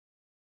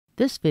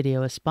This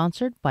video is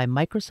sponsored by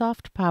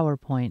Microsoft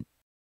PowerPoint.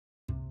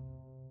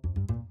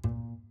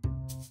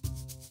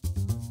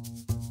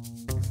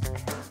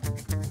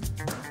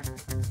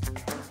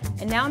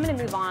 And now I'm going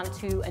to move on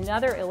to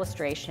another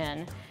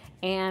illustration.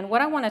 And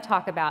what I want to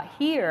talk about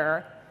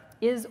here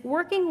is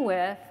working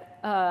with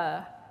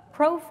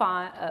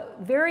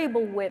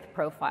variable width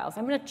profiles.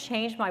 I'm going to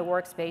change my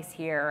workspace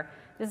here.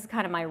 This is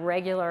kind of my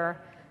regular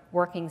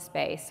working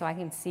space, so I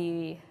can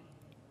see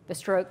the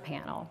stroke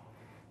panel.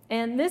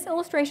 And this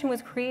illustration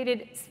was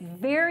created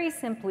very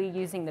simply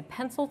using the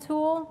pencil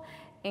tool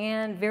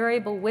and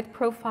variable width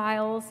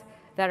profiles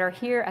that are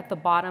here at the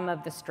bottom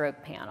of the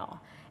stroke panel.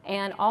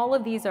 And all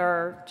of these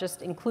are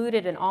just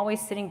included and always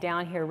sitting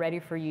down here ready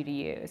for you to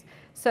use.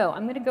 So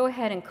I'm going to go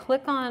ahead and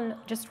click on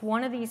just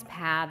one of these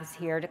paths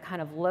here to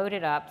kind of load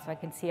it up so I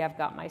can see I've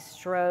got my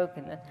stroke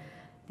and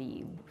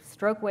the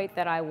stroke weight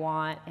that I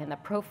want and the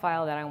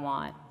profile that I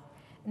want.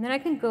 And then I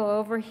can go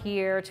over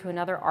here to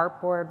another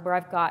artboard where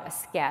I've got a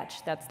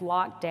sketch that's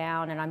locked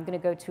down, and I'm going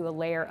to go to a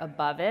layer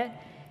above it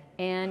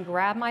and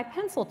grab my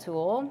pencil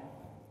tool.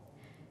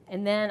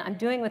 And then I'm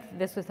doing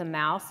this with a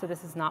mouse, so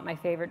this is not my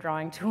favorite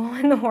drawing tool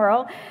in the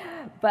world,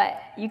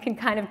 but you can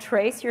kind of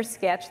trace your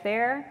sketch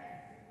there,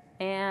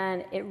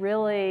 and it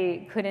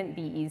really couldn't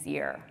be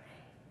easier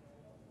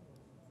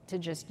to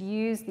just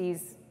use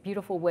these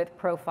beautiful width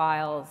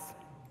profiles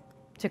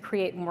to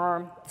create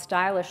more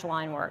stylish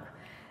line work.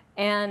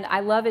 And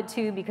I love it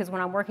too because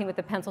when I'm working with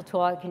the pencil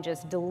tool, I can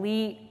just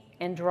delete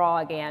and draw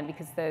again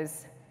because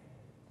those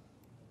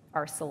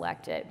are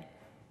selected.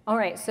 All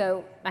right,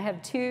 so I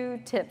have two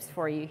tips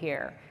for you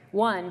here.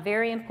 One,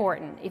 very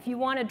important, if you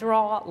want to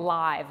draw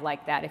live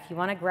like that, if you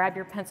want to grab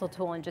your pencil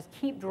tool and just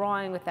keep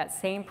drawing with that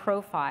same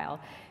profile,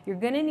 you're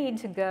going to need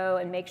to go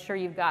and make sure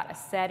you've got a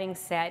setting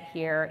set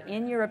here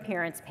in your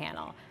appearance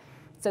panel.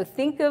 So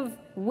think of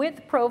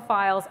width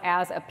profiles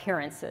as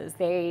appearances.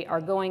 They are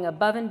going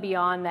above and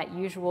beyond that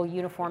usual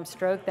uniform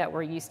stroke that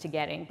we're used to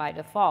getting by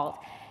default.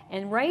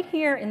 And right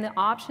here in the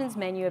options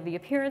menu of the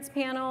appearance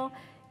panel,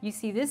 you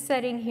see this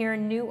setting here,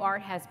 New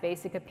Art has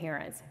basic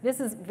appearance. This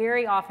is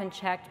very often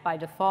checked by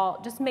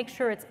default. Just make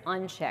sure it's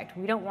unchecked.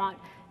 We don't want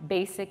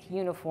basic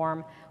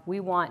uniform. We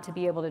want to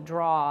be able to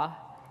draw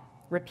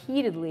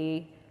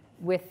repeatedly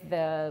with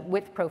the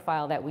width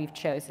profile that we've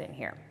chosen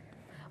here.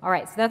 All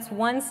right, so that's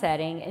one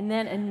setting. And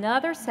then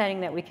another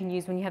setting that we can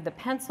use when you have the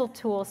pencil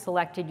tool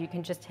selected, you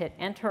can just hit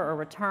enter or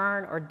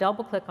return or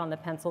double click on the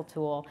pencil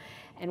tool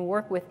and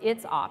work with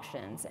its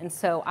options. And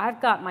so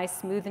I've got my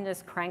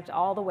smoothness cranked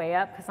all the way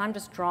up because I'm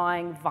just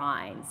drawing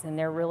vines, and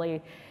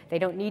they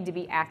don't need to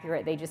be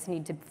accurate, they just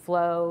need to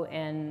flow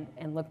and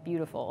look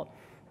beautiful.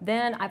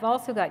 Then I've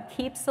also got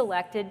keep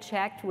selected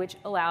checked, which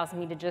allows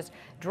me to just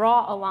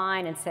draw a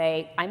line and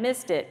say, I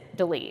missed it,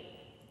 delete.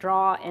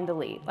 Draw and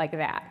delete, like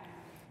that.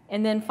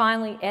 And then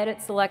finally,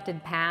 edit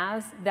selected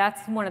paths.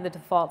 That's one of the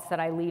defaults that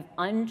I leave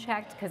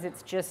unchecked because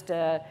it's just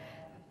that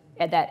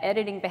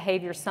editing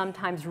behavior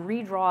sometimes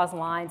redraws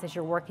lines as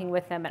you're working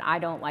with them, and I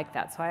don't like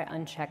that, so I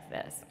uncheck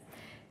this.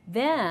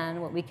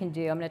 Then what we can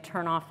do, I'm going to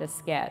turn off this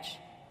sketch,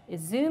 is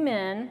zoom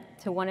in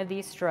to one of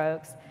these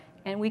strokes,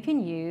 and we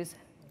can use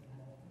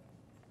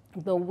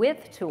the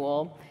width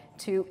tool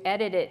to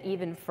edit it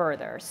even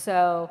further.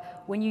 So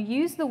when you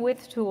use the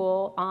width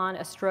tool on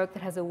a stroke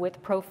that has a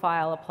width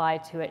profile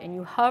applied to it and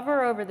you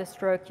hover over the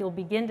stroke, you'll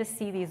begin to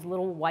see these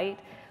little white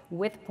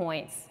width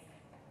points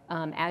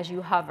as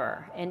you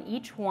hover. And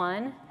each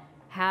one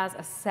has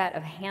a set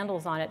of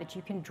handles on it that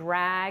you can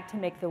drag to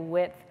make the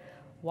width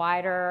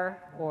wider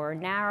or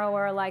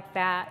narrower like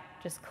that,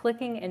 just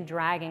clicking and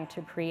dragging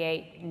to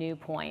create new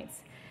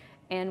points.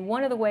 And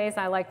one of the ways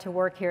I like to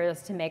work here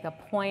is to make a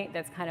point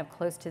that's kind of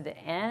close to the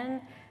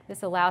end.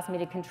 This allows me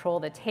to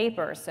control the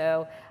taper.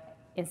 So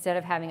instead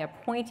of having a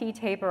pointy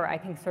taper, I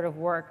can sort of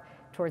work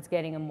towards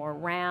getting a more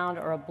round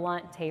or a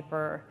blunt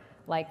taper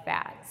like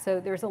that. So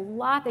there's a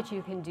lot that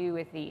you can do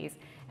with these.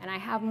 And I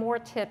have more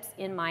tips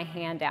in my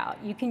handout.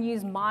 You can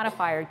use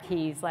modifier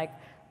keys like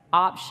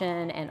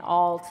Option and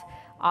Alt.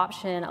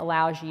 Option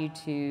allows you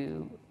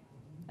to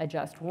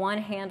adjust one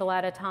handle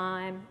at a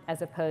time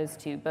as opposed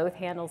to both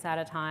handles at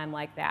a time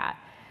like that.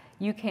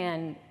 You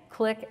can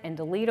click and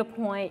delete a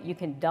point. You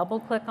can double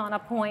click on a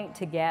point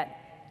to get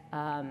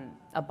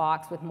a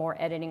box with more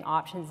editing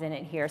options in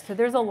it here. So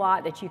there's a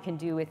lot that you can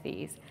do with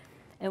these.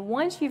 And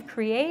once you've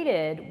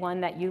created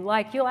one that you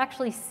like, you'll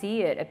actually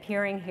see it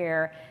appearing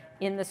here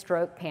in the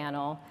stroke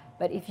panel.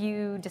 But if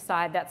you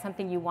decide that's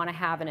something you want to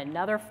have in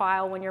another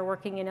file when you're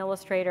working in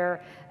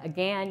Illustrator,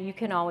 again, you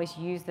can always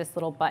use this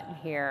little button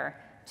here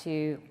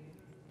to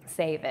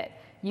save it.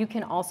 You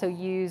can also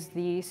use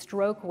the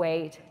stroke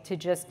weight to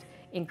just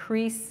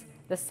increase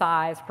the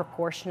size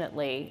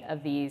proportionately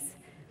of these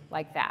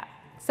like that.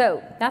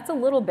 So that's a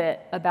little bit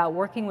about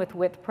working with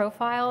width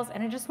profiles,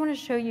 and I just want to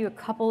show you a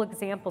couple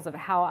examples of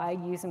how I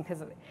use them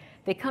because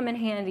they come in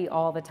handy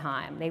all the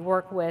time. They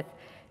work with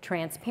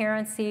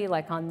transparency,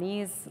 like on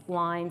these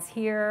lines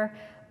here.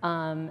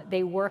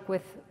 They work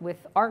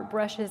with art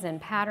brushes and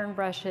pattern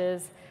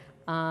brushes.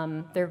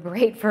 They're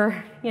great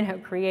for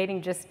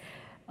creating just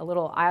a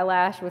little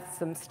eyelash with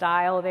some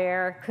style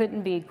there.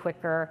 Couldn't be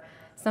quicker.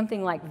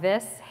 Something like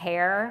this,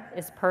 hair,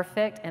 is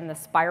perfect, and the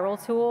spiral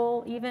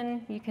tool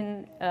even, you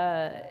can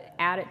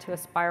add it to a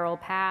spiral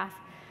path.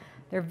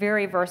 They're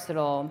very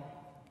versatile.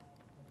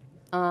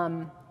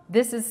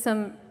 This is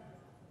some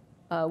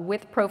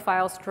with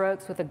profile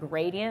strokes with a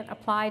gradient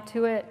applied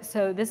to it.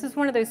 So this is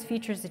one of those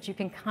features that you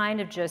can kind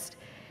of just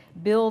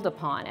build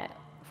upon it.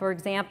 For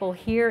example,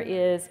 here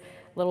is a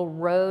little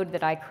road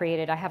that I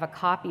created. I have a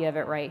copy of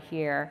it right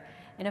here.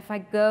 And if I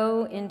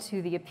go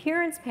into the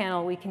appearance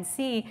panel, we can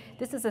see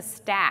this is a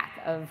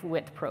stack of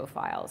width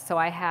profiles. So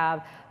I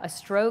have a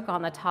stroke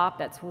on the top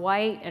that's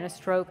white and a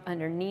stroke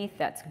underneath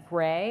that's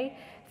gray.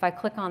 If I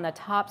click on the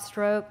top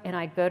stroke and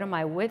I go to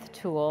my width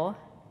tool,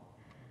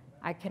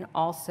 I can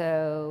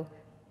also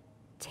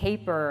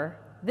taper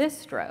this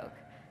stroke.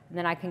 And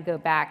then I can go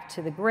back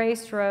to the gray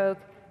stroke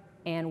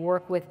and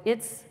work with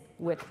its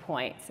width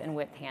points and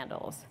width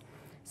handles.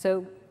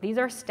 So these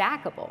are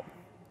stackable.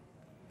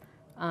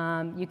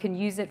 You can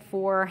use it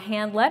for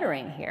hand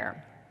lettering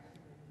here.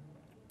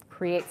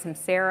 Create some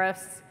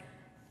serifs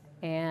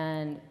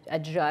and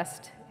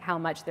adjust how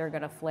much they're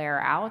going to flare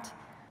out.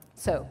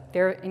 So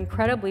they're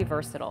incredibly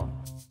versatile.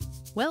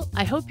 Well,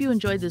 I hope you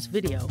enjoyed this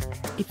video.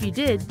 If you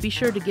did, be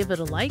sure to give it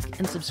a like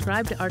and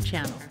subscribe to our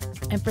channel.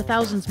 And for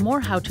thousands more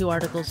how-to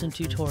articles and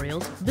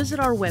tutorials, visit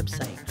our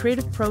website,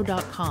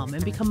 creativepro.com,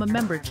 and become a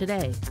member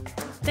today.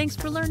 Thanks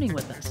for learning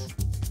with us.